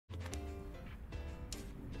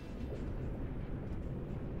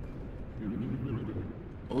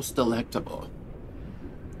most delectable.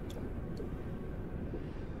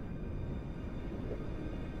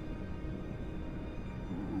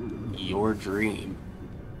 Your dream.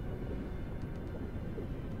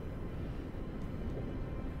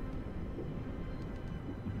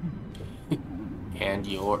 And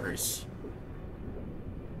yours.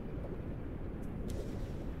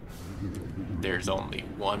 There's only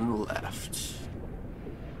one left.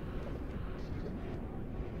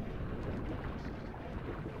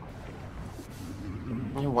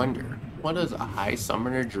 I wonder, what does a high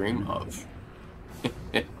summoner dream of?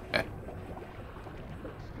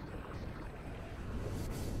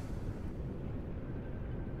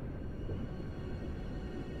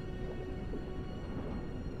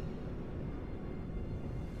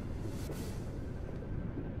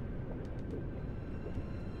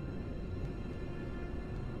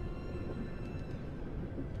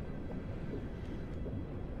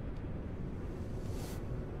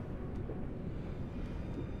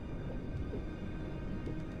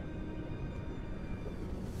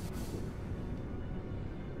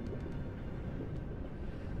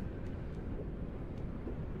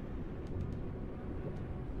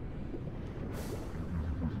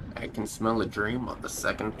 I can smell a dream on the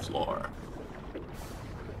second floor.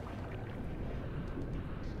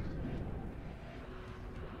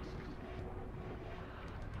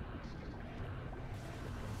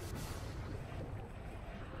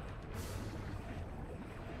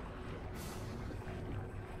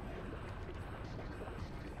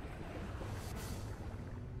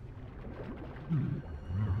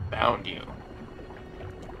 Found you.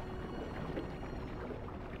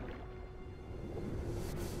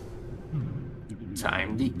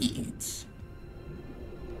 Time to eat.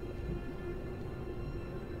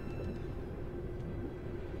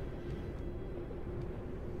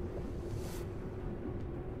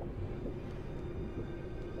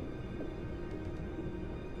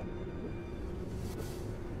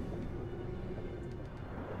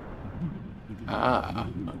 Ah,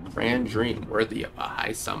 a grand dream worthy of a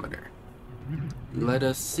high summoner. Let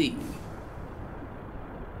us see.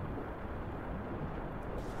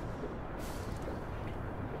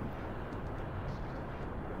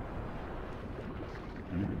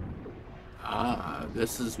 Ah,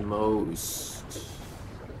 this is most...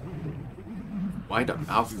 quite a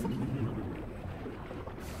mouthful.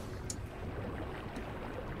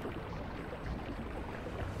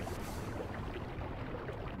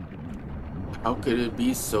 How could it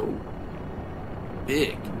be so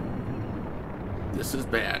big? This is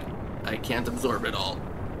bad. I can't absorb it all.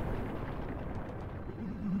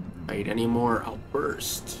 If I eat any more, I'll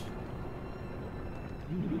burst.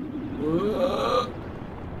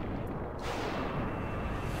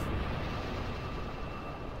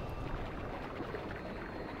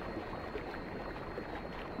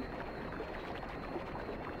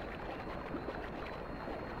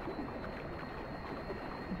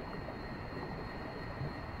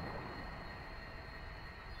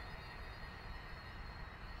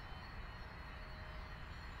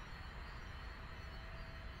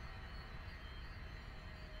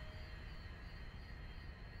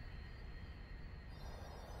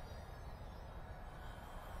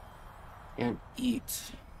 Can't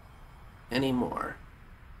eat anymore.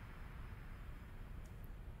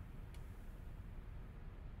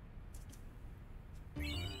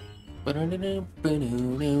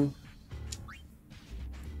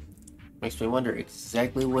 Makes me wonder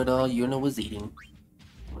exactly what all Yuna was eating.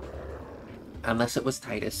 Unless it was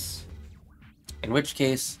Titus. In which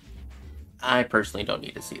case, I personally don't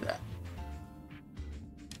need to see that.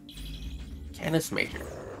 Canis Major.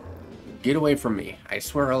 Get away from me. I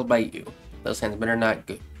swear I'll bite you. Those hands better not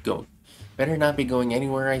better not be going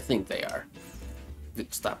anywhere I think they are.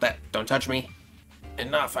 Stop that. Don't touch me.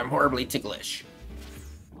 Enough. I'm horribly ticklish.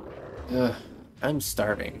 I'm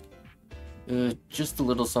starving. Just a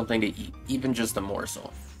little something to eat. Even just a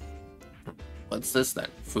morsel. What's this then?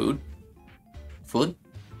 Food? Food?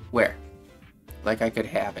 Where? Like I could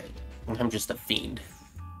have it. I'm just a fiend.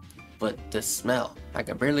 But the smell. I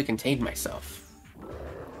can barely contain myself.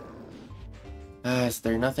 Is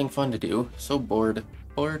there nothing fun to do? So bored.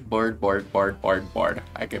 Bored.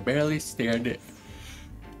 I can barely stand it.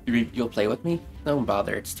 You'll play with me? Don't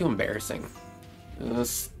bother, it's too embarrassing.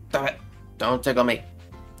 Stop it. Don't tickle me.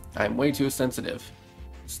 I'm way too sensitive.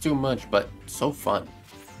 It's too much, but so fun.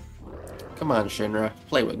 Come on, Shinra,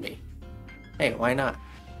 play with me. Hey, why not?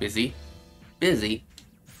 Busy? Busy?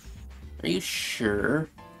 Are you sure?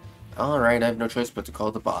 Alright, I have no choice but to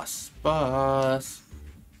call the boss. Boss!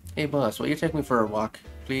 Hey boss, will you take me for a walk?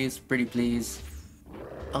 Please, pretty please.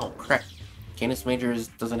 Oh crap. Canis Majors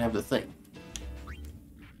doesn't have the thing.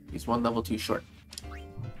 He's one level too short.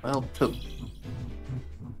 Well, poop.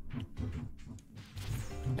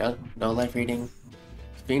 No life rating.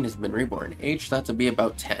 Fiend has been reborn. Age thought to be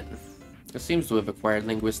about 10. It seems to have acquired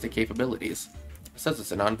linguistic capabilities. It says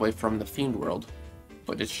it's an envoy from the Fiend world,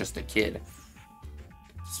 but it's just a kid.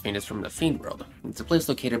 This Fiend is from the Fiend world. It's a place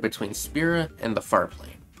located between Spira and the Far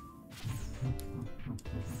Plane.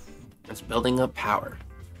 It's building up power.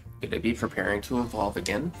 Could it be preparing to evolve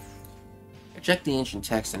again? I checked the ancient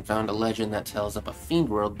text and found a legend that tells of a Fiend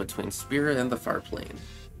world between Spira and the Far Plane.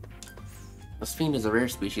 This Fiend is a rare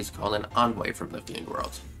species called an envoy from the Fiend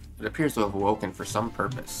world. It appears to have awoken for some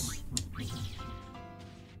purpose.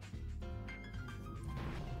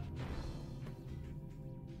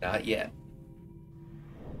 Not yet.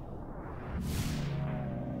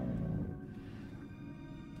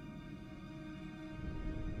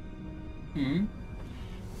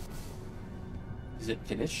 Is it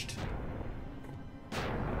finished?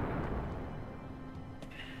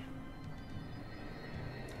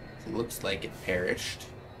 It looks like it perished.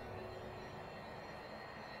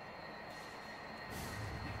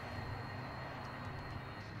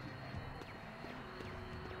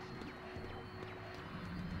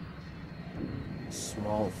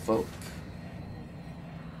 Small folk.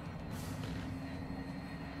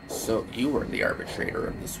 So you were the arbitrator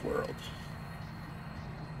of this world.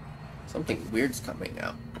 Something weird's coming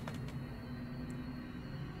out.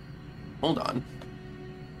 Hold on.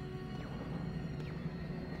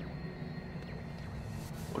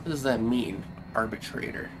 What does that mean,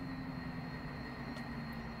 arbitrator?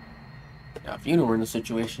 Now, if Una were in the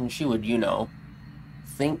situation, she would, you know,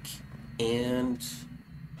 think and...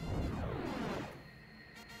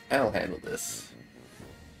 I'll handle this.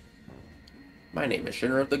 My name is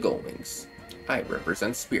Shinra of the Gullwings. I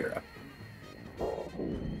represent Spira.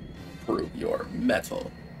 Prove your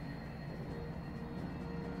mettle.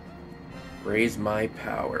 Raise my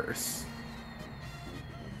powers.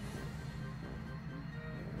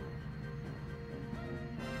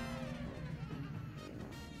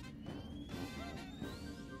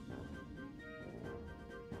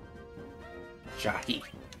 Jahi.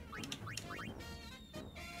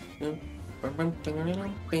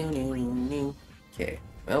 Okay,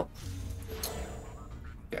 well,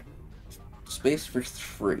 got space for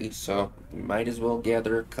 3, so we might as well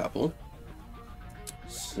gather a couple.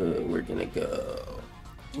 So we're gonna go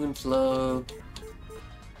Moonflow.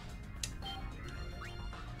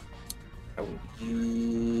 I will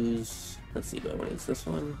use, let's see, do I want to use this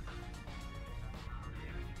one?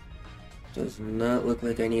 Does not look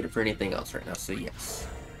like I need it for anything else right now, so yes.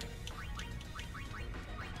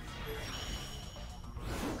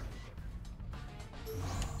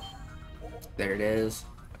 There it is.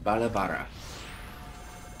 Balavara.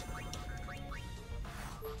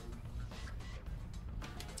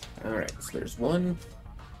 Alright, so there's one.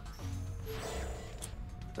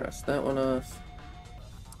 Cross that one off.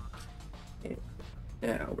 And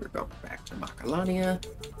now we're going back to Macalania.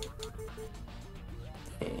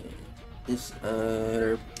 And this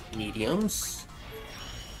other mediums.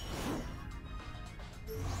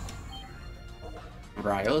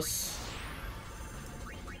 Rios.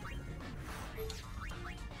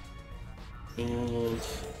 And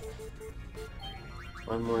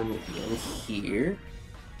one more medium here.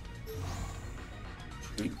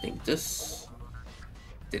 Tridinctus.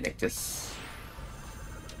 Dinictus.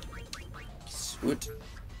 Sweet.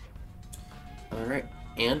 Alright,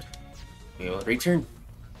 and we will return.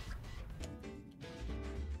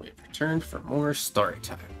 We've returned for more story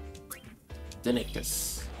time.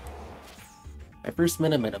 Dinictus. I first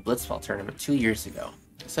met him at a Blitzball tournament 2 years ago.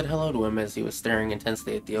 I said hello to him as he was staring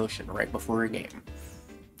intensely at the ocean right before a game.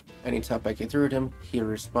 Anytime I could throw at him, he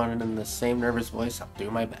responded in the same nervous voice, "I'll do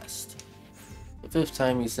my best." The 5th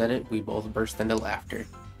time he said it, we both burst into laughter.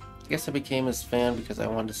 I guess I became his fan because I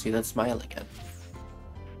wanted to see that smile again.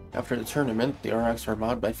 After the tournament, the Aurochs were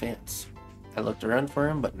mobbed by fans. I looked around for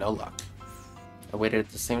him, but no luck. I waited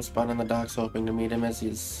at the same spot on the docks hoping to meet him as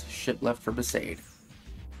his ship left for Besaid.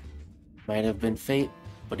 Might have been fate,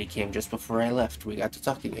 but he came just before I left. We got to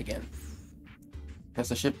talking again. As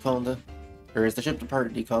the ship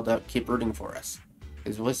departed, he called out, "Keep rooting for us."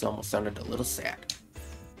 His voice almost sounded a little sad.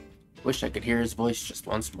 Wish I could hear his voice just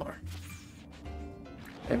once more.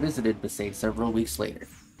 I visited Besaid several weeks later.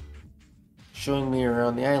 Showing me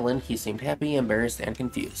around the island, he seemed happy, embarrassed, and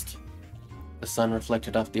confused. The sun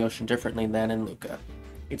reflected off the ocean differently than in Luca.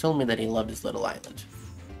 He told me that he loved his little island.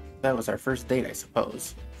 That was our first date, I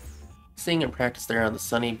suppose. Seeing him practice there on the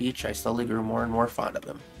sunny beach, I slowly grew more and more fond of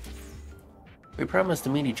him. We promised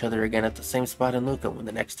to meet each other again at the same spot in Luca when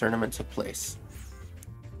the next tournament took place.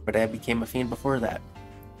 But I became a fiend before that.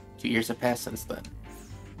 2 years have passed since then.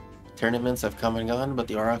 Tournaments have come and gone, but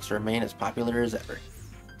the Aurochs remain as popular as ever.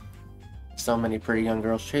 So many pretty young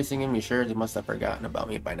girls chasing him, you sure they must have forgotten about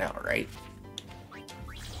me by now, right?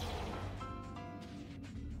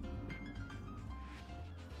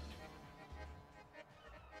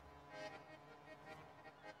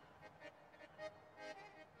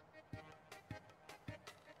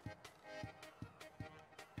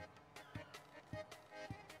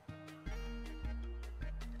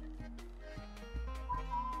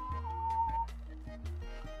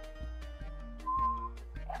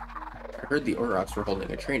 I heard the Aurochs were holding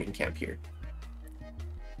a training camp here.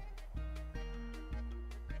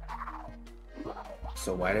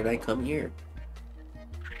 So why did I come here?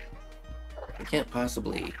 I can't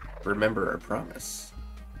possibly remember our promise.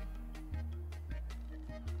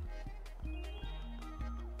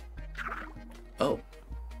 Oh.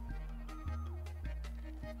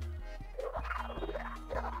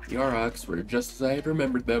 The Aurochs were just as I had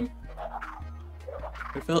remembered them.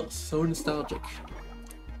 I felt so nostalgic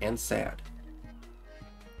and sad.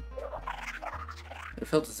 It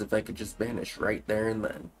felt as if I could just vanish right there and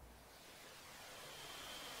then.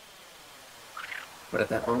 But at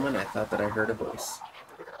that moment, I thought that I heard a voice.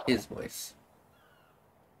 His voice.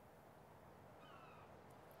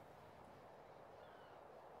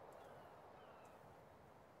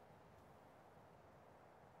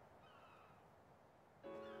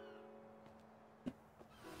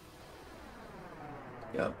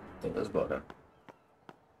 Yep, it was Boda.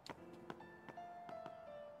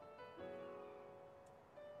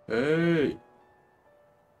 Hey!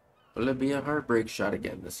 Will it be a heartbreak shot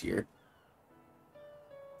again this year?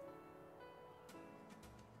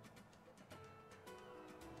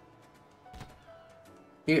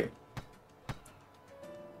 Here.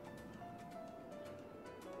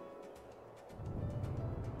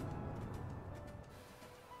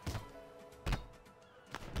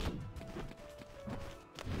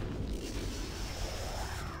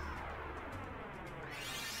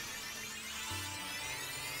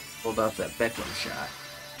 Pulled off that Beckham shot.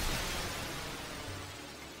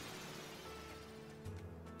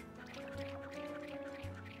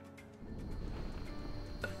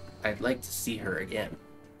 I'd like to see her again.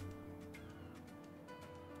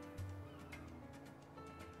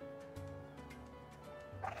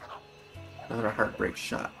 Not a heartbreak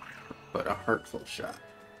shot, but a heartful shot.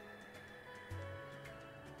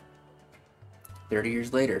 30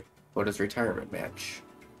 years later, Boda's retirement match.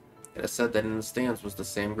 It is said that in the stands was the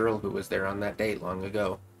same girl who was there on that day long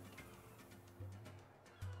ago.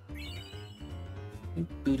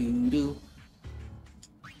 Doo-doo-doo.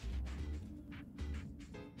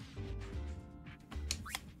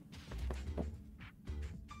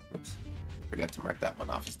 Oops. Forgot to mark that one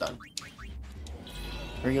off as done.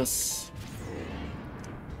 Rios.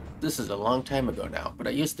 This is a long time ago now, but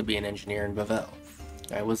I used to be an engineer in Bavel.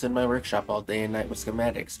 I was in my workshop all day and night with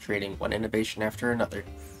schematics, creating one innovation after another.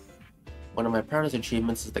 One of my proudest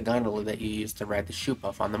achievements is the gondola that you used to ride the shoe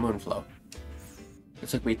puff on the Moonflow. It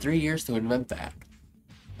took me 3 years to invent that.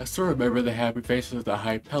 I still remember the happy face of the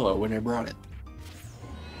high pillow when I brought it.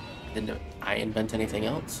 Didn't I invent anything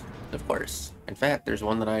else? Of course. In fact, there's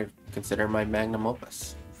one that I consider my magnum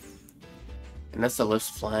opus. And that's the lifts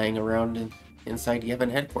flying around inside Yevon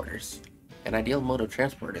headquarters. An ideal mode of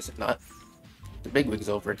transport, is it not? The bigwigs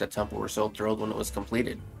over at the temple were so thrilled when it was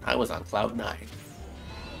completed. I was on cloud 9.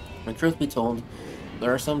 And truth be told,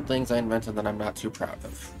 there are some things I invented that I'm not too proud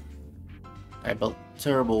of. I built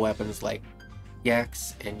terrible weapons like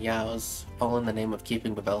yaks and yows, all in the name of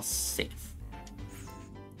keeping Bavel safe.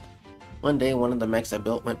 One day, one of the mechs I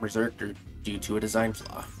built went berserk due to a design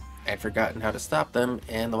flaw. I had forgotten how to stop them,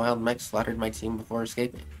 and the wild mechs slaughtered my team before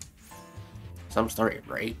escaping. Some story,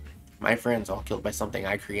 right? My friends all killed by something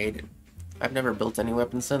I created. I've never built any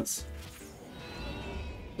weapons since.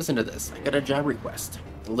 Listen to this, I got a job request.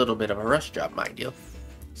 A little bit of a rush job, mind you.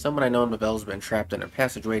 Someone I know in Bavel's been trapped in a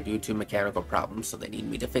passageway due to mechanical problems, so they need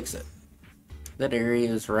me to fix it. That area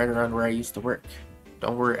is right around where I used to work.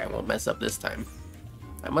 Don't worry, I won't mess up this time.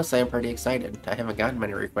 I must say I'm pretty excited. I haven't gotten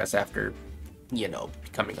many requests after, you know,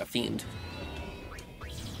 becoming a fiend.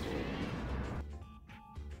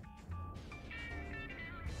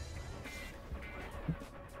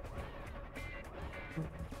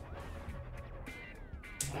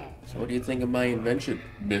 So what do you think of my invention,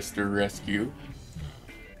 Mr. Rescue?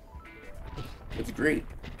 It's great.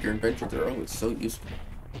 Your inventions are always so useful.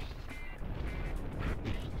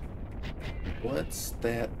 What's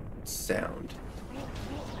that sound?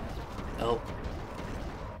 Help.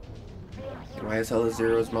 Why is hell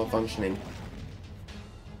Zero is malfunctioning?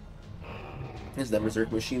 Is that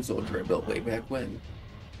Berserk machine soldier I built way back when?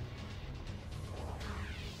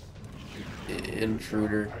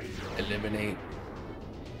 Intruder. Eliminate.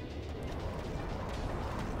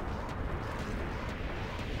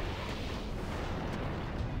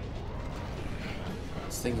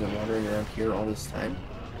 These things are wandering around here all this time.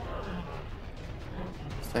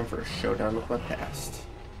 It's time for a showdown with my past.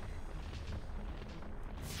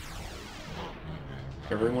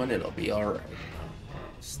 Everyone, it'll be alright.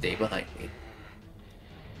 Stay behind me.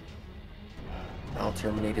 I'll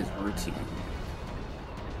terminate his routine.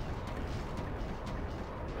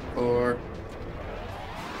 Or...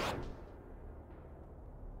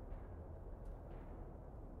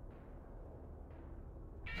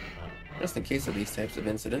 just in case of these types of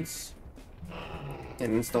incidents,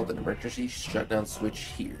 and installed an emergency shutdown switch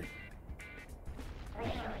here.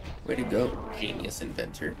 Way to go, genius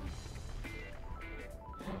inventor.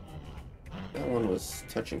 That one was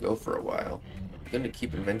touch and go for a while. I'm gonna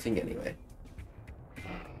keep inventing anyway.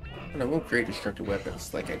 And I won't create destructive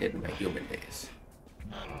weapons like I did in my human days.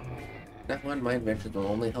 Now on, my inventions will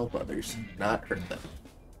only help others, not hurt them.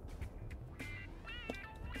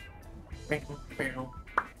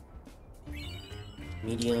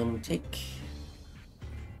 Medium take.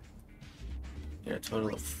 Get a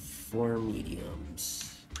total of 4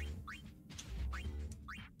 mediums.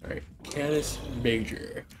 Alright, Canis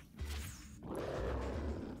Major.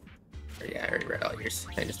 Yeah, I already read all yours.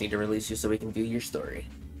 I just need to release you so we can do your story.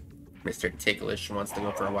 Mr. Ticklish wants to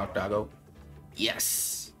go for a walk, doggo.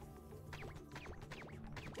 Yes!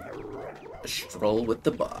 A stroll with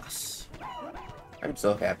the boss. I'm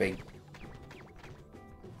so happy.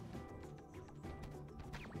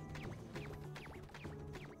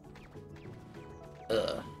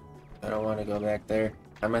 I don't want to go back there.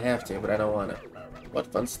 I might have to, but I don't want to.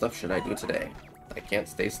 What fun stuff should I do today? I can't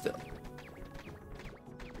stay still.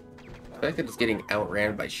 The fact that it's getting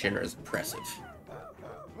outran by Shinra is impressive.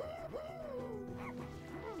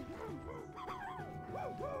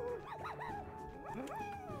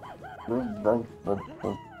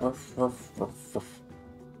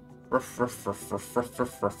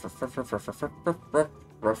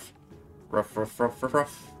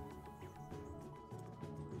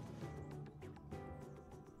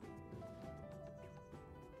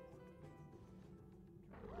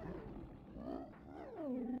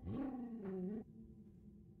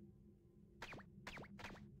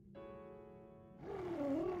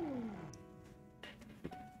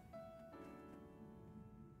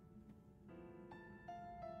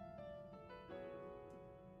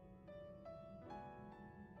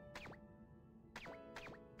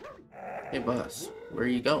 Hey boss, where are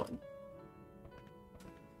you going?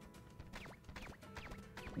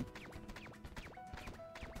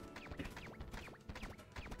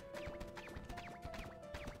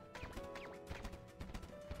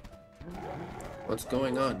 What's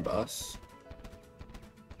going on, boss?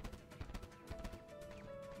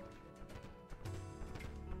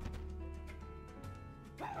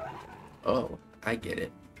 Oh, I get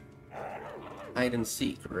it. Hide and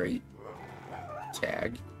seek, right?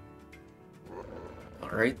 Tag.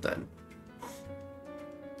 Alright then.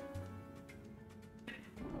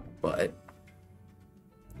 But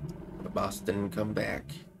the boss didn't come back.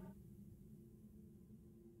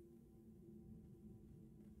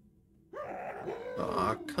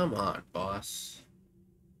 Aw, come on, boss.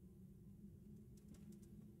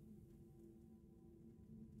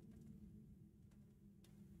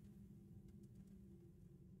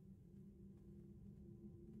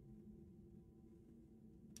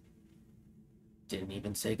 Didn't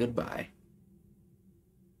even say goodbye.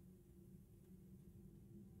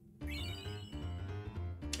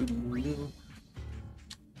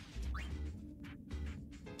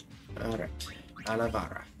 Alright,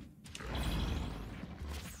 Alavara.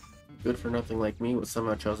 Good for nothing like me was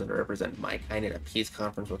somehow chosen to represent my kind at a peace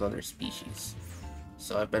conference with other species.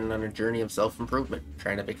 So I've been on a journey of self-improvement,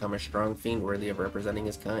 trying to become a strong fiend worthy of representing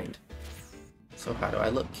his kind. So how do I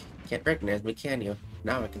look? Can't recognize me, can you?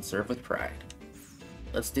 Now I can serve with pride.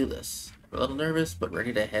 Let's do this. I'm a little nervous, but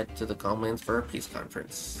ready to head to the Calmlands for our peace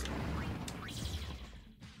conference.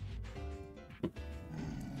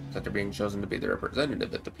 After being chosen to be the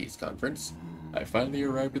representative at the peace conference, I finally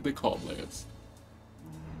arrived at the Calmlands.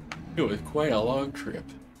 It was quite a long trip.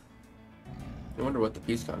 I wonder what the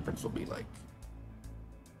peace conference will be like.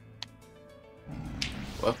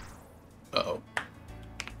 Well, uh-oh.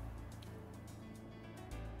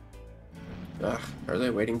 Ugh, are they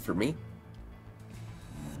waiting for me?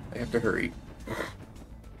 I have to hurry.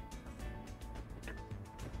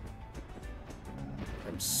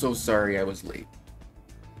 I'm so sorry I was late.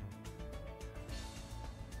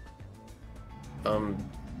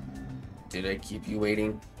 Did I keep you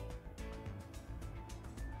waiting?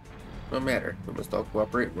 No matter, we must all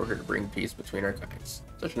cooperate in order to bring peace between our kinds.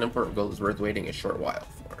 Such an important goal is worth waiting a short while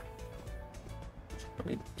for. How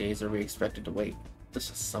many days are we expected to wait? This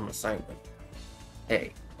is some assignment.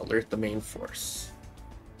 Hey, alert the main force.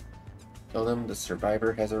 Tell them the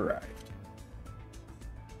survivor has arrived.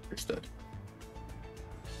 Understood.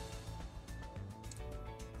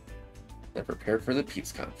 And prepare for the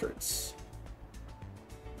peace conference.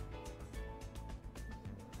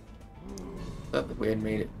 Thought that we had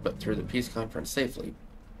made it but through the peace conference safely.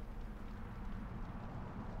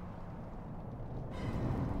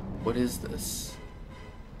 What is this?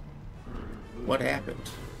 What happened?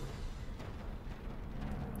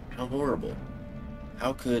 How horrible.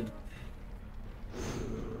 How could...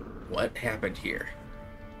 What happened here?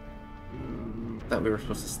 Thought we were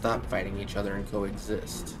supposed to stop fighting each other and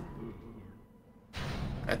coexist.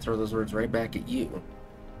 I'd throw those words right back at you.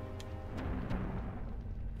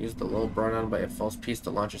 Used the lull brought on by a false peace to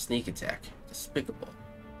launch a sneak attack. Despicable.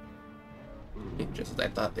 Just as I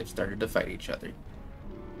thought, they've started to fight each other.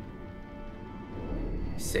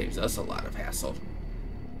 Saves us a lot of hassle.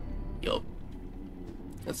 Yup.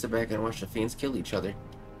 Let's sit back and watch the fiends kill each other.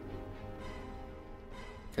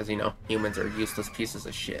 Because, you know, humans are useless pieces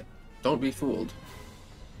of shit. Don't be fooled.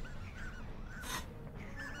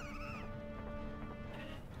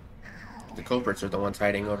 The culprits are the ones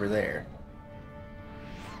hiding over there.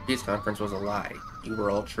 Peace conference was a lie. You were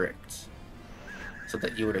all tricked. So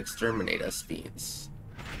that you would exterminate us fiends.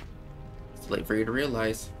 It's late for you to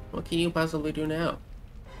realize. What can you possibly do now?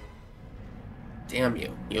 Damn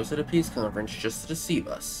you. You hosted a peace conference just to deceive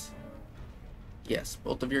us. Yes,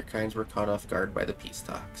 both of your kinds were caught off guard by the peace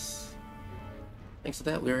talks. Thanks to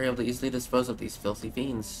that, we were able to easily dispose of these filthy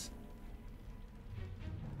fiends.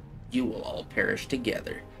 You will all perish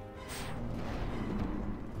together.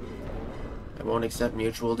 I won't accept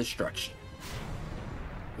mutual destruction.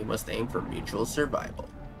 We must aim for mutual survival.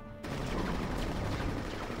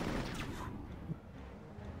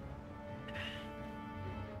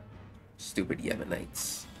 Stupid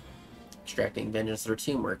Yemenites. Extracting vengeance through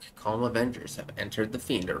teamwork, calm Avengers have entered the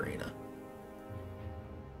Fiend Arena.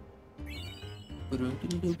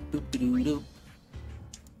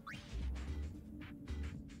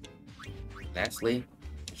 Lastly,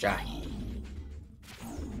 Jahi.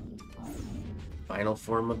 Final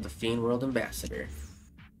form of the Fiend World Ambassador.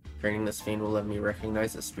 Training this Fiend will let me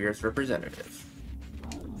recognize the Spirit's representative.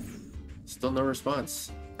 Still no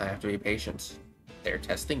response. I have to be patient. They're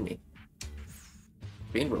testing me.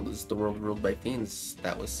 Fiend World is the world ruled by fiends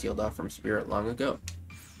that was sealed off from Spirit long ago.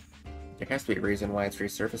 There has to be a reason why it's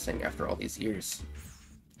resurfacing after all these years.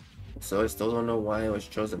 So I still don't know why I was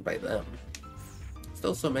chosen by them.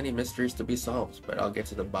 Still so many mysteries to be solved, but I'll get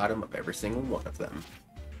to the bottom of every single one of them.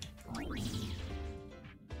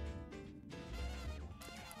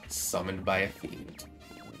 Summoned by a fiend.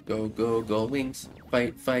 Go, go, go wings.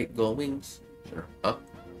 Fight, fight, go wings. Sure, huh?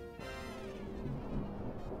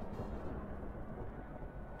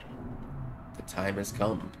 The time has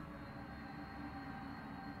come.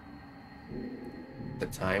 The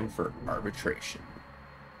time for arbitration.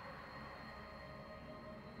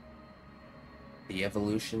 The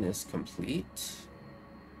evolution is complete.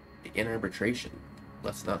 Begin arbitration.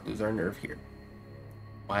 Let's not lose our nerve here.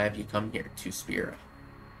 Why have you come here, to Spira?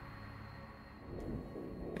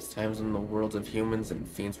 There's times when the worlds of humans and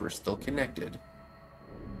fiends were still connected.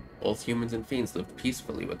 Both humans and fiends lived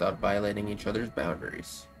peacefully without violating each other's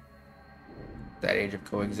boundaries. That age of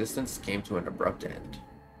coexistence came to an abrupt end.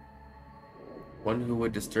 One who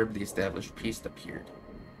would disturb the established peace appeared.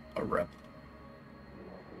 A rebel.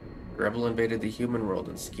 The rebel invaded the human world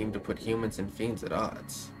and schemed to put humans and fiends at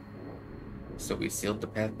odds. So we sealed the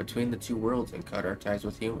path between the two worlds and cut our ties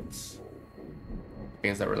with humans. The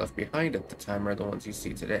fiends that were left behind at the time are the ones you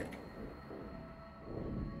see today.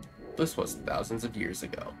 This was thousands of years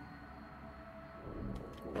ago.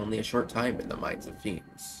 Only a short time in the minds of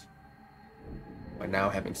fiends. By now,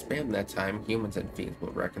 having spanned that time, humans and fiends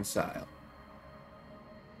will reconcile.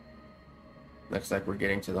 Looks like we're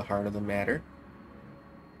getting to the heart of the matter.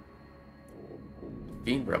 The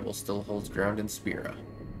Fiend Rebel still holds ground in Spira.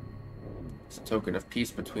 It's a token of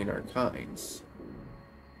peace between our kinds.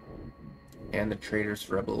 Hand the traitorous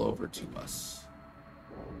rebel over to us.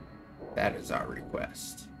 That is our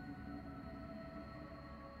request.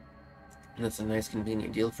 And that's a nice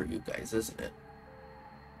convenient deal for you guys, isn't it?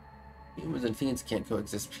 Humans and fiends can't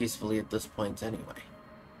coexist peacefully at this point anyway.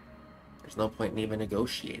 There's no point in even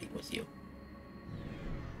negotiating with you.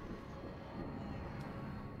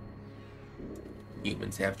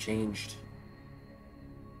 Humans have changed.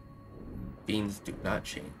 Fiends do not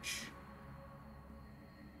change.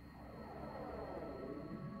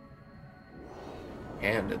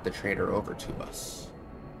 handed the traitor over to us,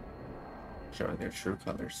 showing their true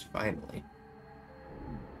colors finally.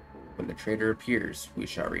 When the traitor appears, we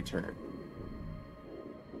shall return.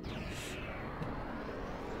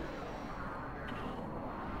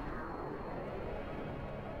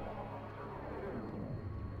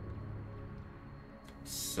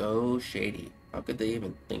 So shady. How could they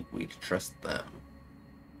even think we'd trust them?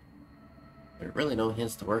 There are really no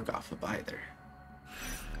hints to work off of either.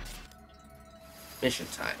 Mission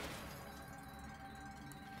time.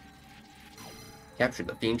 Capture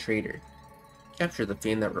the Fiend Traitor. Capture the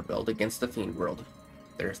Fiend that rebelled against the Fiend World.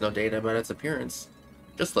 There is no data about its appearance.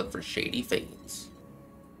 Just look for shady fiends.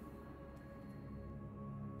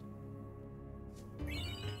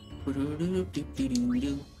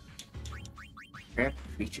 Trap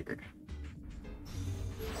featured.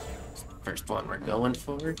 First one we're going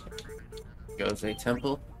for. Jose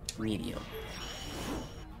Temple, medium.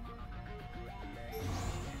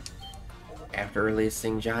 After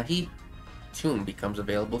releasing Jahi, Tomb becomes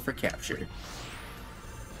available for capture.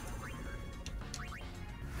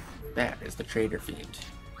 That is the Traitor Fiend.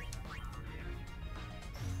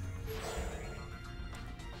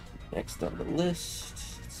 Next on the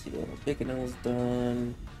list, let's see what Bicanel's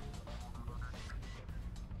done.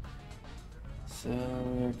 So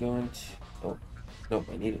we're going to... Oh, nope,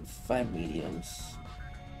 I needed 5 mediums.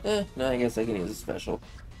 No, I guess I can use a special.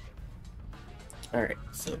 Alright,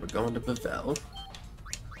 so we're going to Pavel.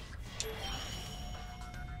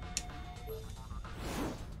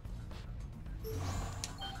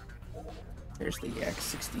 There's the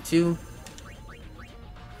X-2.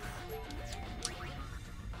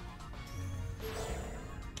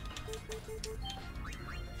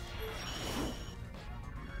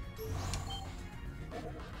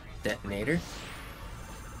 Detonator.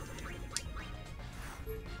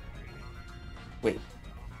 Wait.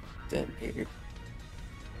 Detonator.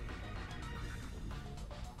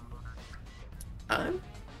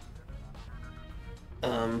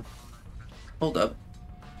 Hold up.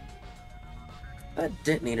 That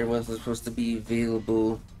detonator wasn't supposed to be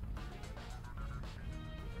available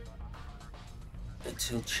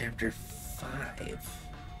until chapter 5.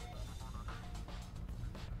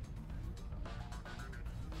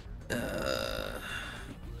 Hold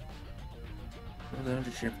on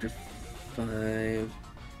to chapter 5.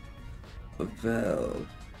 Pavel.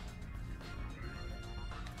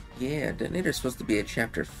 Yeah, detonator's supposed to be a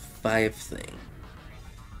chapter 5 thing.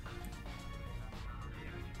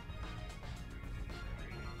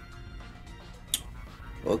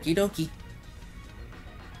 Okie dokie.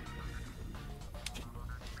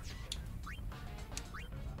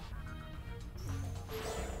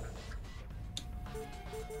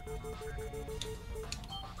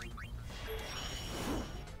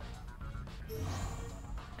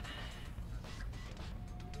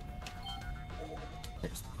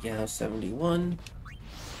 There's the Yao 71.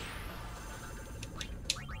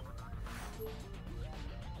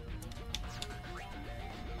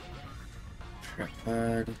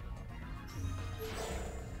 Tripod.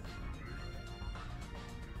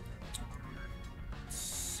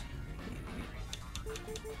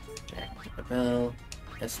 Back to the bell.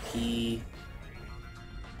 SP.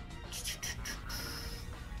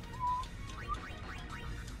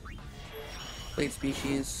 Plate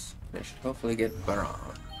species. I should hopefully get Baron.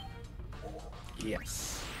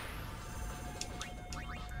 Yes.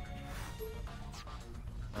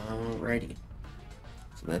 Alrighty.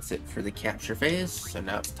 So that's it for the capture phase. So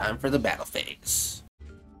now it's time for the battle phase.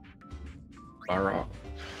 Baron.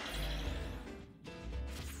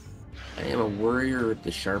 I am a warrior with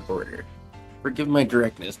the sharp order. Forgive my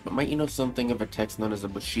directness, but might you know something of a text known as a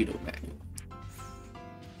Bushido manual?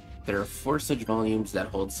 There are 4 such volumes that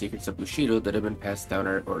hold secrets of Bushido that have been passed down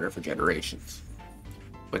our order for generations.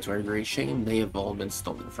 But to our great shame, they have all been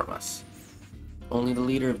stolen from us. Only the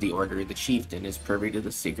leader of the order, the chieftain, is privy to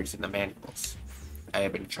the secrets in the manuals. I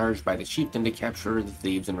have been charged by the chieftain to capture the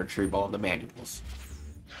thieves and retrieve all the manuals.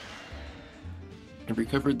 I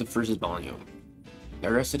recovered the first volume. I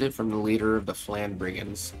wrested it from the leader of the Flan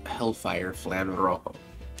Brigands, Hellfire Flan Rojo.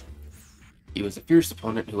 He was a fierce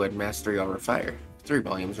opponent who had mastery over fire. 3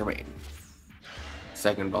 volumes remain.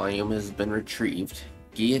 Second volume has been retrieved.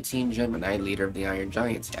 Guillotine Gemini, leader of the Iron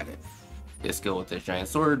Giants, had it. His skill with his giant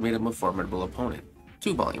sword made him a formidable opponent.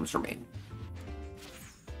 2 volumes remain.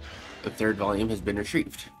 The 3rd volume has been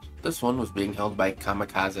retrieved. This one was being held by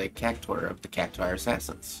Kamikaze Cactor of the Cactuar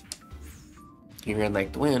Assassins. He ran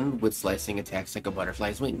like the wind, with slicing attacks like a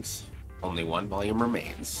butterfly's wings. Only 1 volume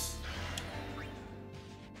remains.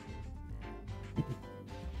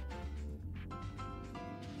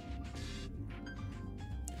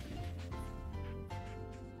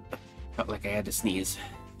 had to sneeze.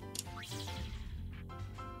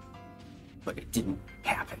 But it didn't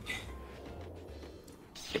happen.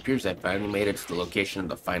 It appears I finally made it to the location of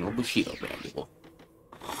the final Bushido manual.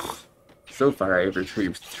 So far, I've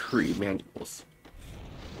retrieved 3 manuals.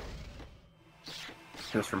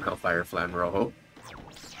 This from Hellfire Flan Rojo.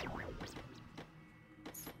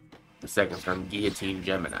 The second's from Guillotine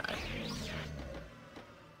Gemini.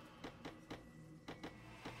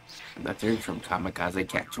 And the third's from Kamikaze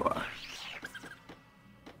Cactua.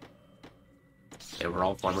 They were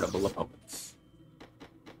all formidable opponents.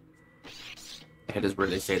 That is where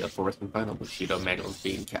they say the 4th and final Bushido manual is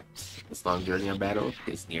being kept. This long journey of battle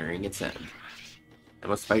is nearing its end. I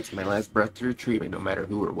must fight to my last breath to retrieve it, no matter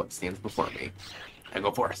who or what stands before me. I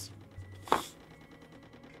go forth.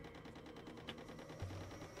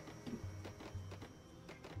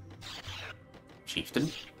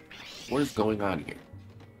 Chieftain? What is going on here?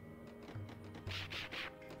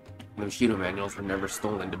 The Bushido manuals were never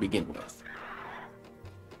stolen to begin with.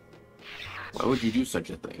 Why would you do such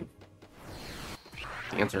a thing?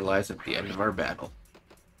 The answer lies at the end of our battle.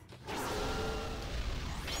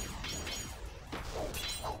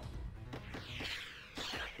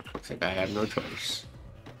 Looks like I have no choice.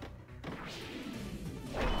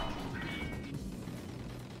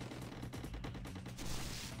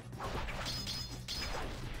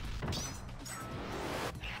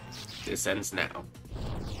 This ends now.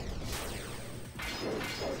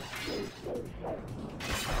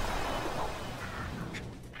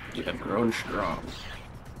 You have grown strong.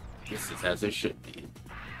 This is as it should be.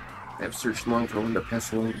 I have searched long for one to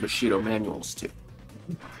pass along Bushido manuals to.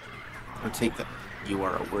 I'll take them. You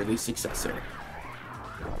are a worthy successor.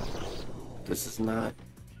 This is not...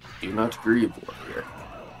 Do not grieve, warrior.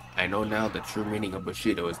 I know now the true meaning of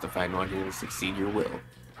Bushido is to find one who will succeed your will.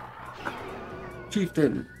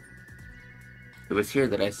 Chieftain! It was here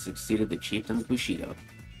that I succeeded the chieftain of Bushido,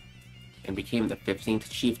 and became the 15th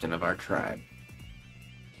chieftain of our tribe.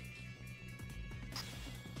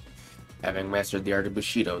 Having mastered the art of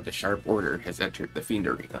Bushido, the Sharp Order has entered the Fiend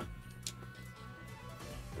Arena.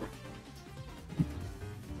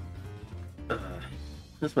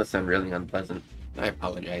 This must sound really unpleasant. I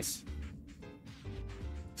apologize.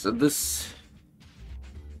 So this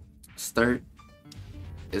start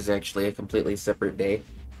is actually a completely separate day.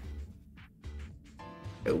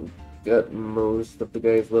 I got most of the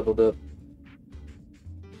guys leveled up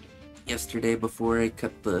yesterday before I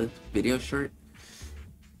cut the video short.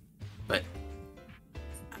 But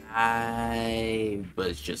I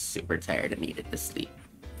was just super tired and needed to sleep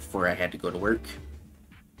before I had to go to work.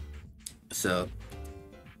 So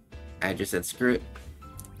I just said screw it.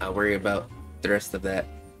 I'll worry about the rest of that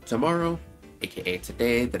tomorrow, aka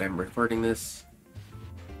today that I'm recording this.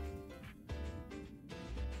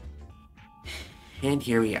 And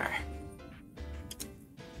here we are.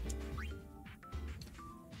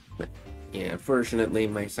 But yeah, unfortunately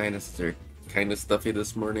my sinuses are kind of stuffy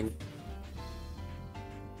this morning.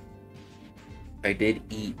 I did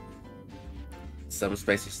eat some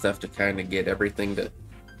spicy stuff to kind of get everything to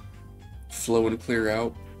flow and clear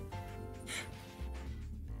out.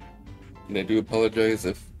 And I do apologize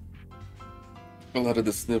if a lot of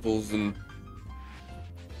the sniffles and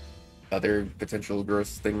other potential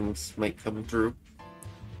gross things might come through.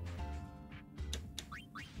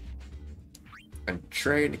 I'm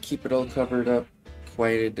trying to keep it all covered up,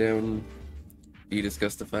 quieted down, be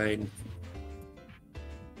disgustified.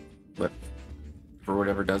 But for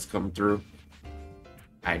whatever does come through,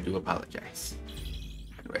 I do apologize.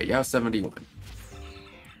 Anyway, Yao 71.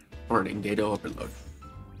 Warning, data overload.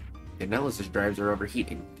 The analysis drives are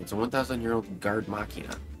overheating. It's a 1,000-year-old guard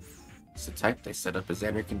machina. It's the type they set up as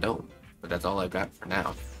Anarchan Dome, but that's all I've got for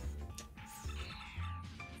now.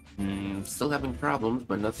 Still having problems,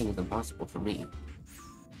 but nothing is impossible for me.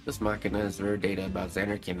 This machina has rare data about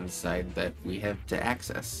Xanarkin inside that we have to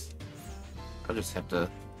access. I'll just have to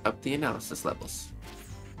up the analysis levels.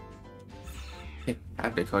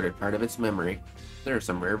 I've decoded part of its memory. There are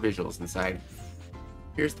some rare visuals inside.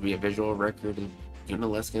 Appears to be a visual record of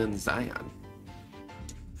Unaleska and Zion.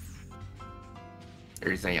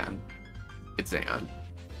 Or Zion. It's Zion.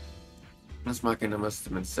 This machina must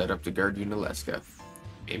have been set up to guard Unaleska.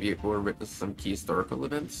 Maybe it will witness some key historical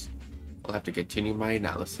events? I'll have to continue my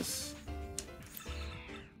analysis.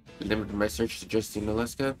 The limit of my search suggests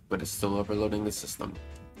Unaleska, but it's still overloading the system.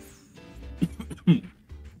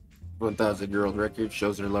 1,000-year-old record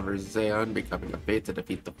shows her lover Zayon becoming a fate to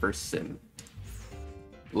defeat the first sin.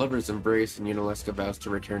 Lovers embrace and Unaleska vows to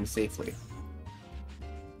return safely.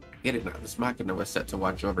 Get it now, this machina was set to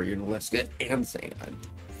watch over Unaleska and Zayon.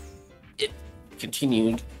 It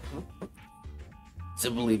continued To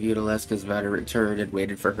believe Unalesca's about to return and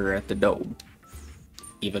waited for her at the dome,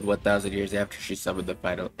 even 1,000 years after she summoned the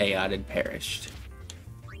final Aeon and perished.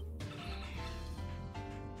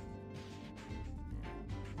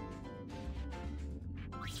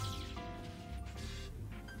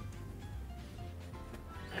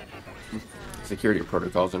 Security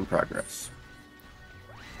protocols in progress.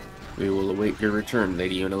 We will await your return,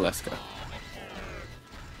 Lady Unalesca.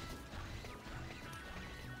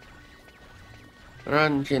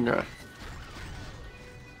 Ranjindra.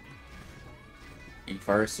 You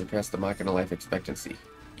far surpassed the Machina life expectancy.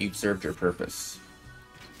 You've served your purpose.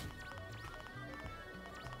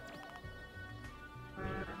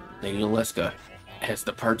 Lady Unalesca has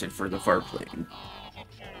departed for the far plane.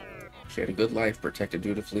 She had a good life, protected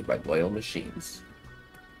dutifully by loyal machines.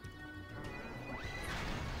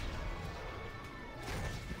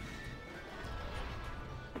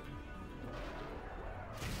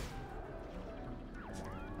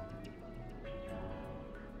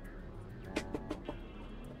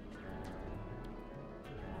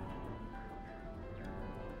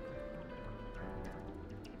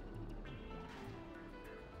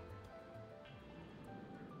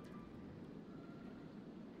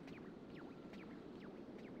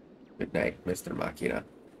 Good night, Mr. Machina.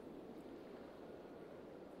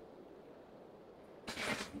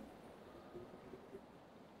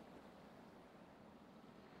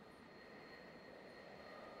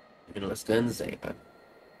 Unalesca and Zeta.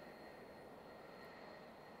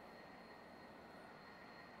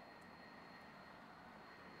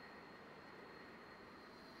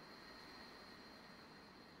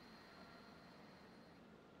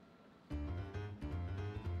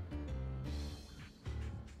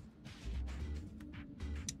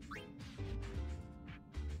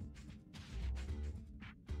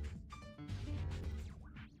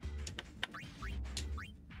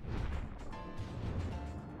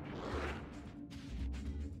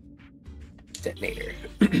 Detonator.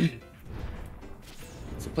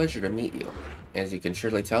 It's a pleasure to meet you. As you can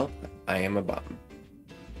surely tell, I am a bomb.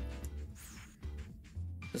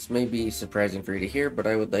 This may be surprising for you to hear, but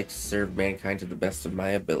I would like to serve mankind to the best of my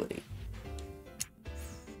ability.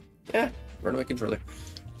 Yeah, run away controller.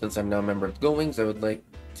 Since I'm now a member of the Goldwings, I would like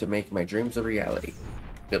to make my dreams a reality.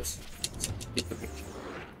 Oops.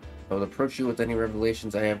 I will approach you with any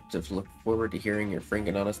revelations I have to look forward to hearing your frank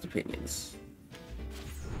and honest opinions.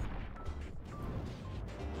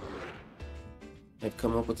 I've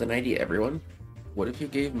come up with an idea, everyone. What if you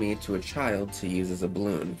gave me to a child to use as a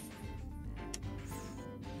balloon?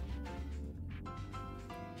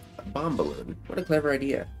 A bomb balloon. What a clever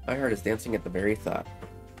idea. My heart is dancing at the very thought.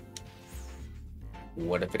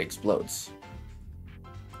 What if it explodes?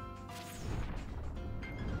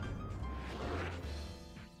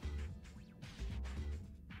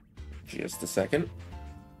 Just a second.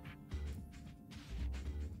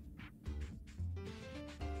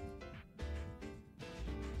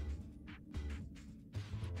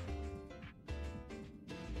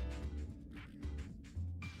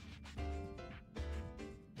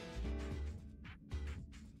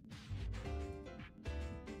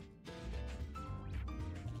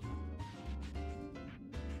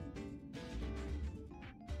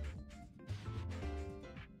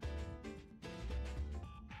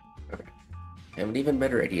 I have an even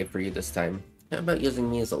better idea for you this time. How about using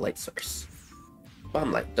me as a light source?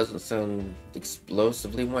 Bomb light doesn't sound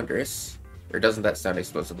explosively wondrous. Or doesn't that sound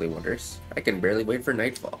explosively wondrous? I can barely wait for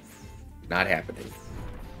nightfall. Not happening.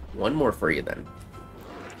 One more for you then.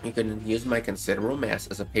 You can use my considerable mass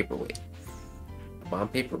as a paperweight. A bomb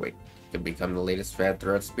paperweight can become the latest fad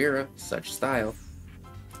throughout Spira, such style.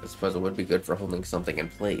 I suppose it would be good for holding something in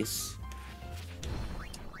place.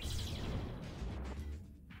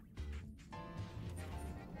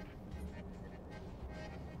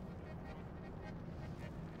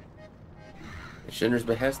 At Shinra's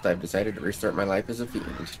behest, I've decided to restart my life as a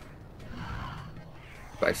fiend.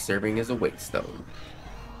 By serving as a weight stone.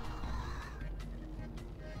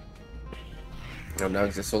 I'll now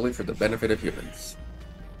exist solely for the benefit of humans.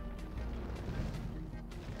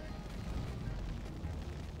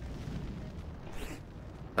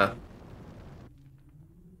 Huh?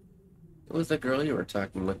 Who was that girl you were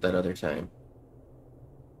talking with that other time?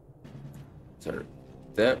 So,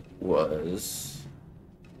 that was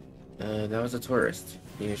a tourist.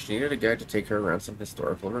 She needed a guide to take her around some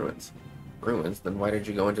historical ruins. Then why did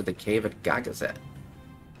you go into the cave at Gagazet?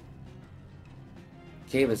 The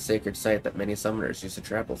cave is a sacred site that many summoners used to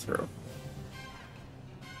travel through.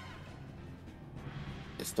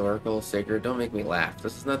 Historical, sacred, don't make me laugh.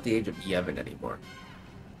 This is not the age of Yevon anymore.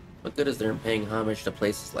 What good is there in paying homage to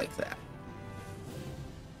places like that?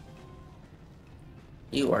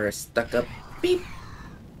 You are a stuck-up beep.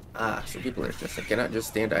 Ah, so people are just, I cannot just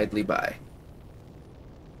stand idly by.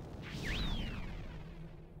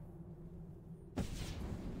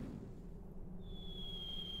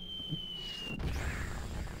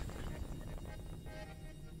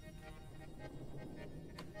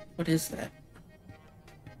 What is that?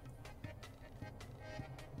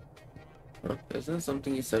 Huh, isn't that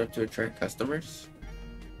something you set up to attract customers?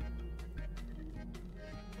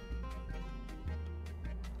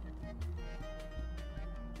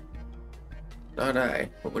 Not I.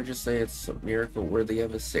 What would you say it's a miracle worthy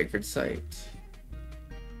of a sacred site?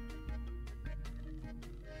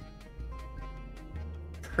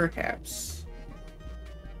 Perhaps.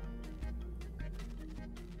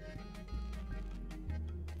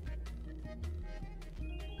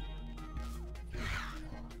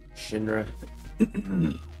 Shinra.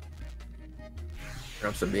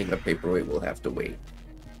 Perhaps of being a paperweight will have to wait.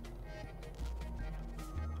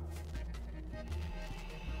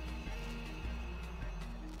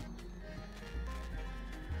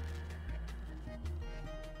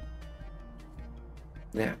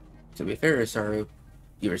 Now, to be fair, Saru,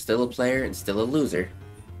 you are still a player and still a loser.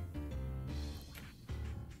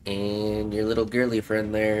 And your little girly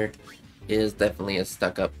friend there is definitely a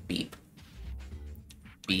stuck-up beep.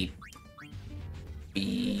 Beep.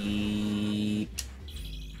 Beep.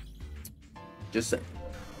 Just saying.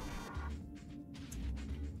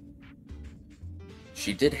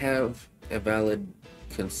 She did have a valid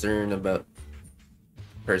concern about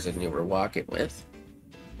the person you were walking with.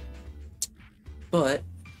 But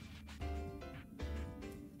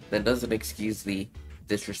that doesn't excuse the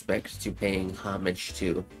disrespect to paying homage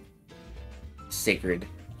to sacred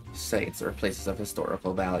sites or places of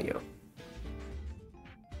historical value.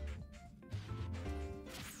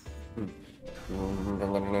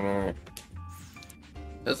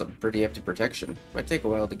 That's a pretty hefty protection. Might take a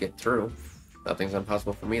while to get through. Nothing's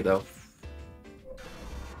impossible for me, though.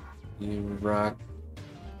 You rock.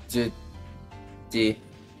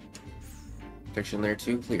 Protection there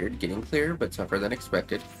too cleared. Getting clear, but tougher than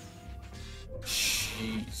expected.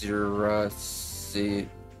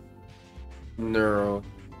 Neuro.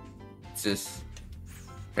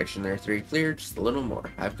 Protection there 3 cleared. Just a little more.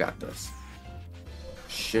 I've got this.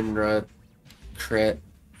 Shinra.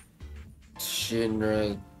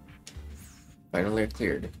 Shinra. Finally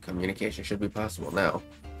cleared. Communication should be possible now.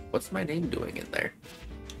 What's my name doing in there?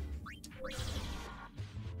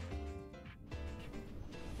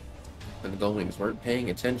 When the Goldwings weren't paying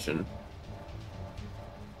attention,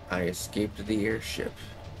 I escaped the airship.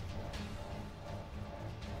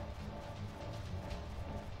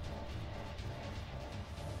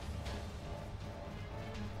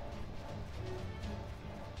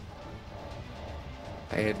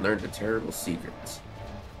 I had learned a terrible secret.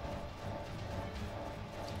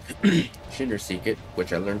 Shinra's secret,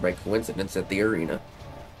 which I learned by coincidence at the arena.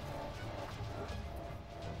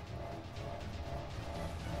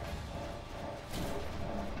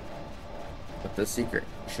 But the secret,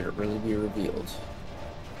 should it really be revealed?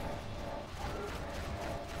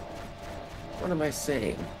 What am I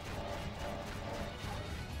saying?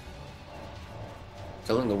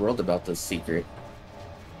 Telling the world about this secret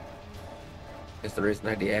is the reason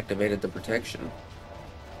I deactivated the protection.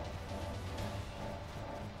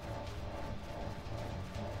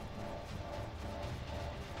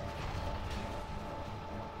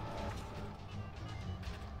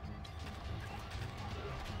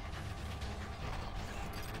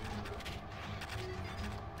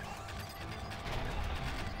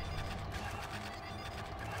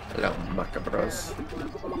 Hello, macabros.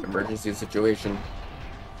 Emergency situation.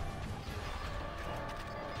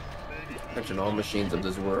 Attention all machines of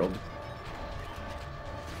this world.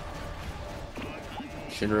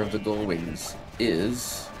 Shinra of the Goldwings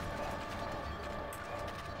is...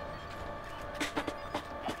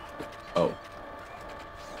 Oh.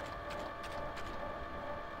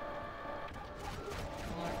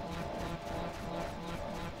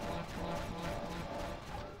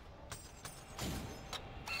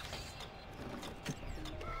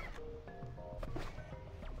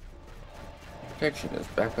 Protection is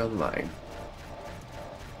back online.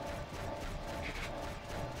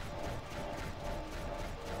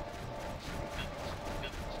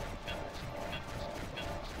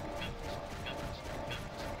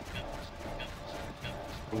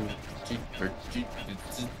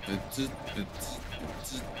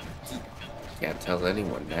 Can't tell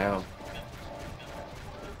anyone now.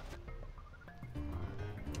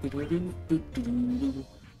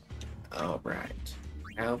 Alright.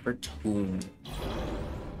 Now for Tomb.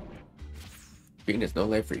 Fiend has no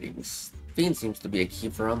life readings. Fiend seems to be a key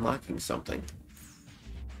for unlocking something.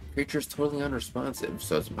 Creature is totally unresponsive,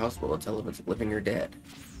 so it's impossible to tell if it's living or dead.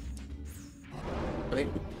 But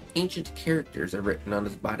ancient characters are written on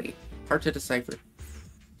his body. Hard to decipher.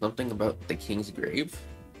 Something about the king's grave?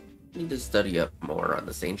 Need to study up more on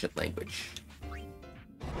this ancient language.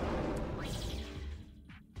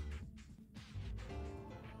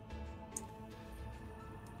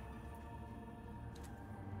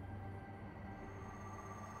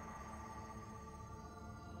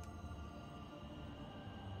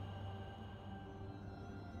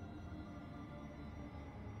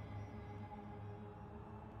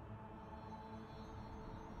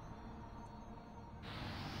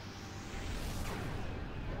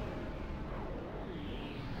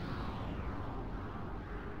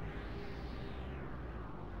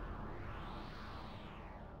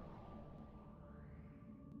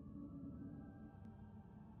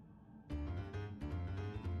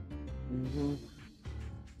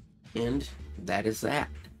 And that is that.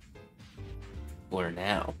 For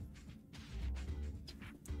now.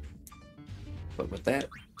 But with that,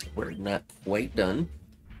 we're not quite done.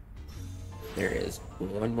 There is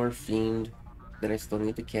one more fiend that I still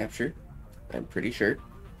need to capture. I'm pretty sure.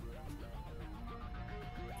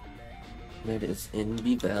 That is in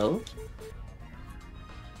Vivel.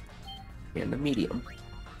 And a medium.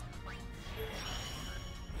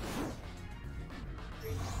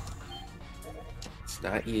 It's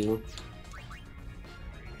not you.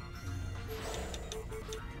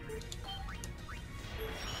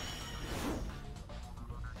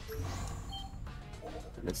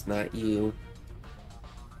 And it's not you.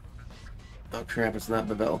 Oh crap, it's not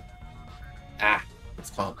Babel. Ah, it's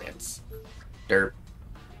Calm Dance. Derp.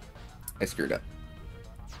 I screwed up.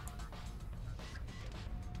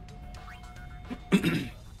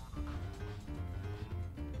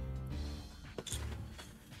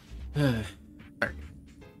 Alright.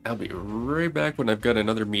 I'll be right back when I've got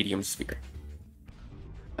another medium sphere.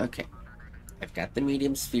 Okay. I've got the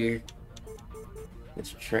medium sphere.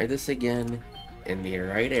 Let's try this again in the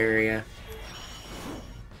right area.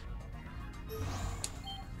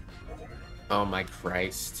 Oh my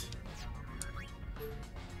Christ.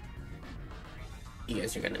 You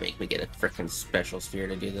guys are gonna make me get a frickin' special sphere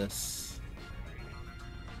to do this.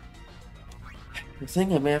 The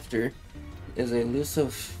thing I'm after is a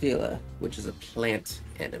Lusophila, which is a plant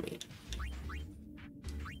enemy.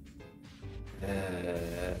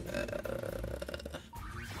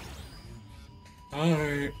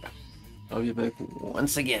 Alright. I'll be back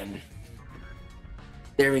once again.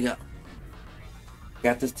 There we go.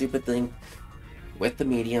 Got the stupid thing with the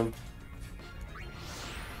medium.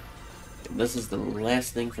 And this is the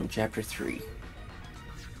last thing from chapter 3.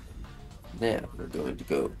 Now we're going to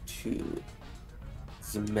go to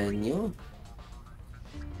Zemenial.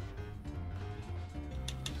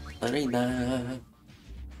 Arena.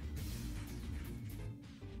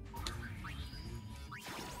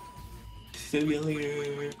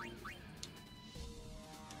 Simulator.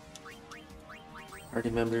 Party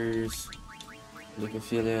members.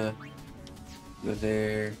 Lucophilia. Go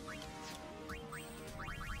there.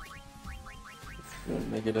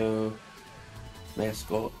 Megado.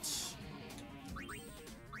 Mascot.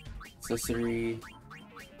 Accessory.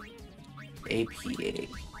 APA.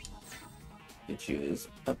 You choose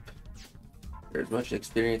up. For as much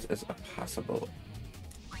experience as possible.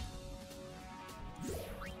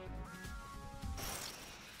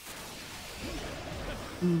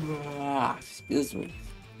 Excuse me.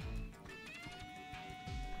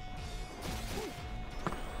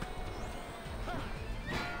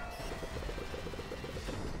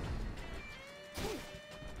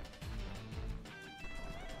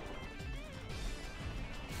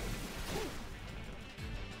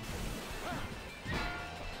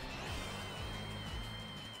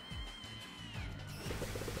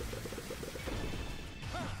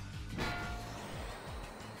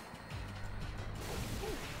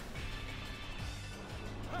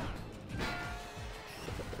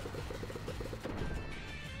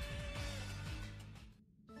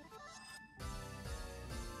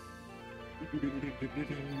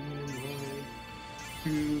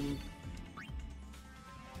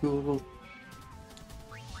 Cool.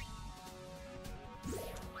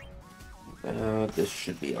 This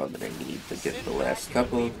should be all that I need to get the last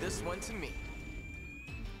couple. This one to me.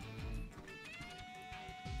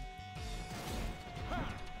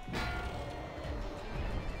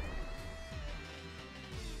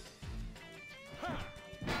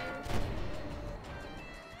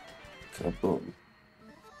 Kaboom.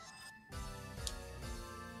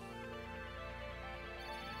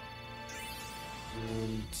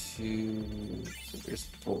 One, two, so there's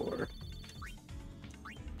 4.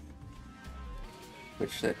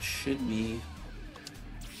 which that should be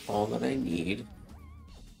all that I need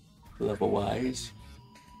level-wise.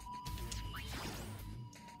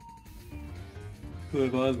 Who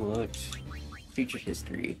have unlocked? Feature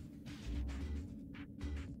history.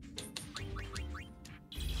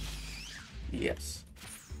 Yes.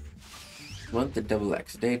 Month of double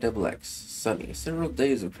X, day double X, sunny. Several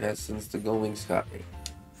days have passed since the Goldwings caught me.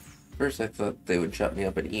 First I thought they would chop me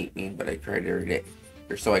up and eat me, but I cried every day.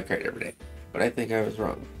 Or so I cried every day. But I think I was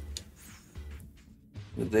wrong.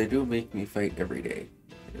 But they do make me fight every day.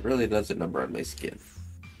 It really does a number on my skin.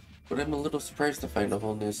 But I'm a little surprised to find a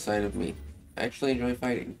whole new side of me. I actually enjoy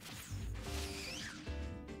fighting.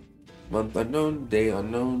 Month unknown, day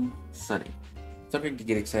unknown, sunny. Starting to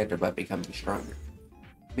get excited about becoming stronger.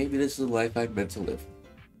 Maybe this is the life I'm meant to live.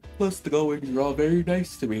 Plus, the Goldwings are all very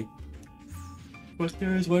nice to me. But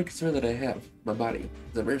there is one concern that I have. My body.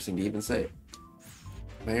 It's embarrassing to even say it.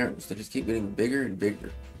 My arms, they just keep getting bigger and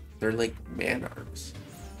bigger. They're like man arms.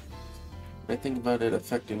 When I think about it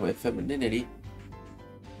affecting my femininity,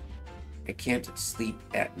 I can't sleep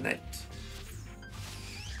at night.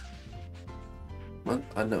 Month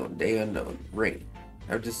unknown, day unknown, rain.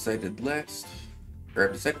 I've decided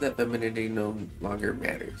that femininity no longer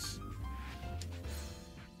matters.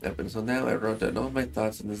 Up until now, I wrote down all my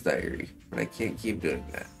thoughts in this diary, but I can't keep doing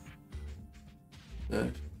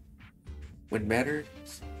that. What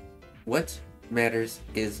matters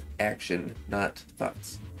is action, not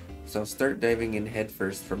thoughts. So I'll start diving in head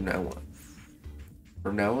first from now on.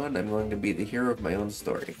 From now on, I'm going to be the hero of my own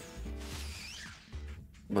story.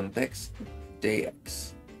 Month X, day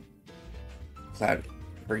X. Cloudy.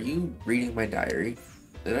 Are you reading my diary?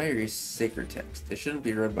 The diary is sacred text. It shouldn't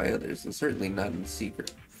be read by others, and certainly not in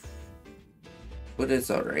secret. But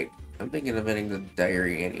it's alright. I'm thinking of ending the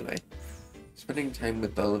diary anyway. Spending time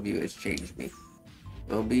with all of you has changed me.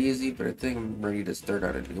 It won't be easy, but I think I'm ready to start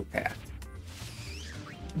on a new path.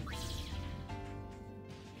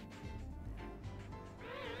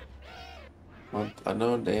 Month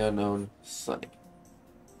unknown, day unknown, sunny.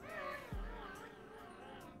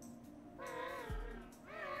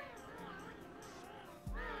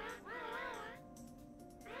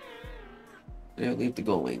 They'll leave the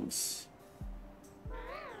Goldwings.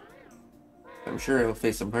 I'm sure I will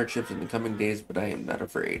face some hardships in the coming days, but I am not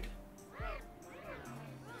afraid.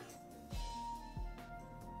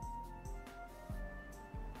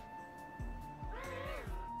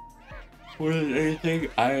 More than anything,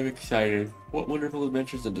 I am excited. What wonderful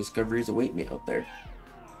adventures and discoveries await me out there.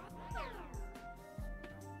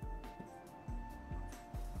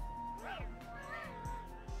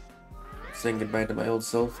 Saying goodbye to my old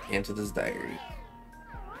self and to this diary.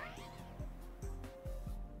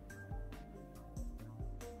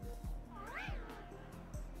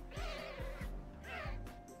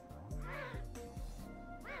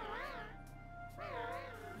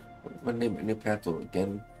 One day my new path will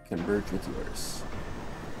again converge with yours.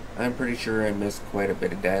 I'm pretty sure I missed quite a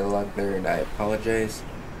bit of dialogue there, and I apologize.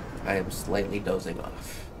 I am slightly dozing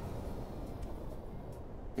off.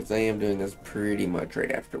 Because I am doing this pretty much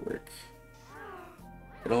right after work.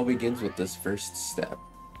 It all begins with this first step.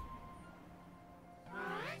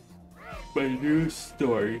 My new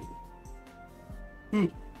story.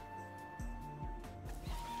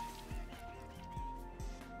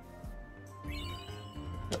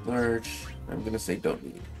 At large, I'm gonna say don't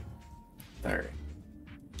need. Alright.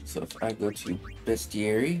 So if I go to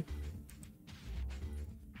bestiary,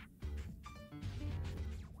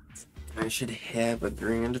 I should have a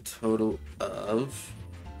grand total of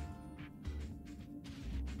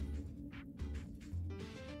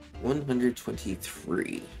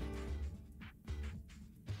 123.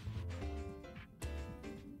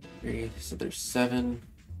 So there's 7,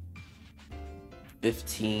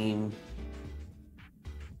 15,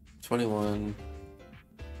 21,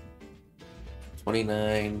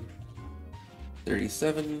 29,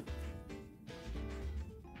 37,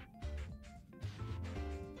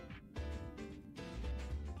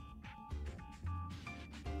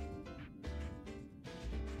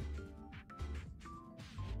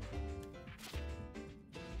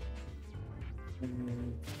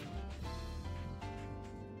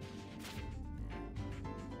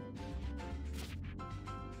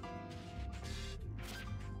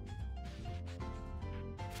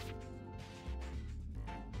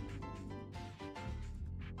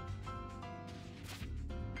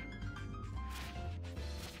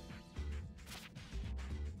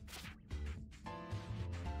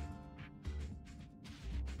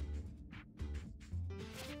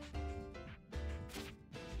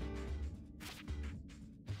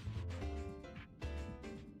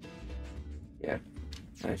 yeah,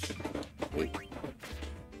 I should wait.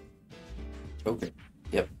 Okay.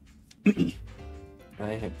 Yep. I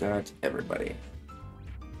have got everybody.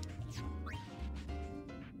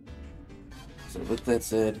 So with that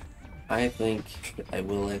said, I think I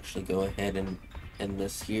will actually go ahead and end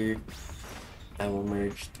this here. I will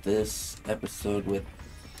merge this episode with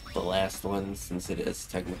the last one since it is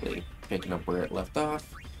technically picking up where it left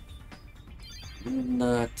off.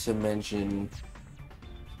 Not to mention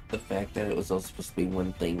the fact that it was all supposed to be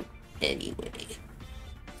one thing anyway.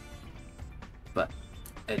 But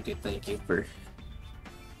I do thank you for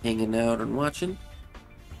hanging out and watching,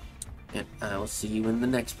 and I will see you in the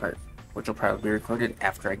next part, which will probably be recorded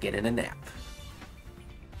after I get in a nap.